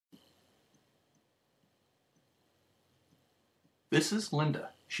This is Linda.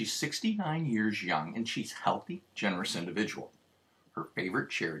 She's 69 years young and she's a healthy, generous individual. Her favorite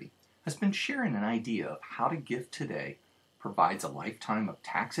charity has been sharing an idea of how to gift today provides a lifetime of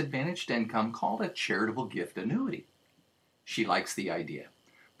tax-advantaged income called a charitable gift annuity. She likes the idea,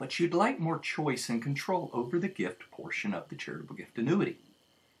 but she'd like more choice and control over the gift portion of the charitable gift annuity.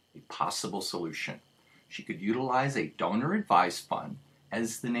 A possible solution: she could utilize a donor-advised fund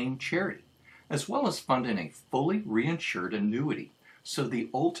as the name charity, as well as funding a fully reinsured annuity, so the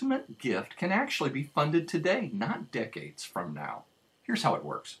ultimate gift can actually be funded today, not decades from now. Here's how it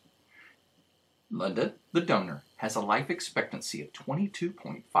works. Linda, the donor, has a life expectancy of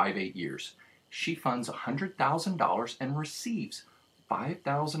 22.58 years. She funds $100,000 and receives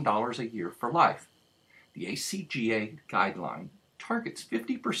 $5,000 a year for life. The CGA guideline targets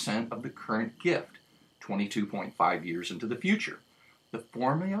 50% of the current gift, 22.5 years into the future. The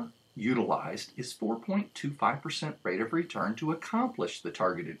formula utilized is 4.25% rate of return to accomplish the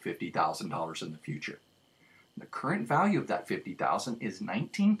targeted $50,000 in the future. The current value of that $50,000 is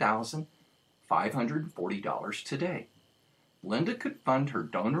 $19,540 today. Linda could fund her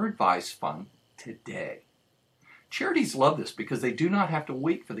donor-advised fund today. Charities love this because they do not have to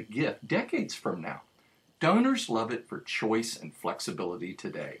wait for the gift decades from now. Donors love it for choice and flexibility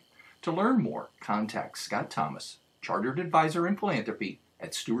today. To learn more, contact Scott Thomas, Chartered Advisor in Philanthropy,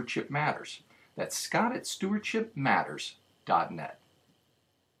 at Stewardship Matters. That's Scott at stewardshipmatters.net.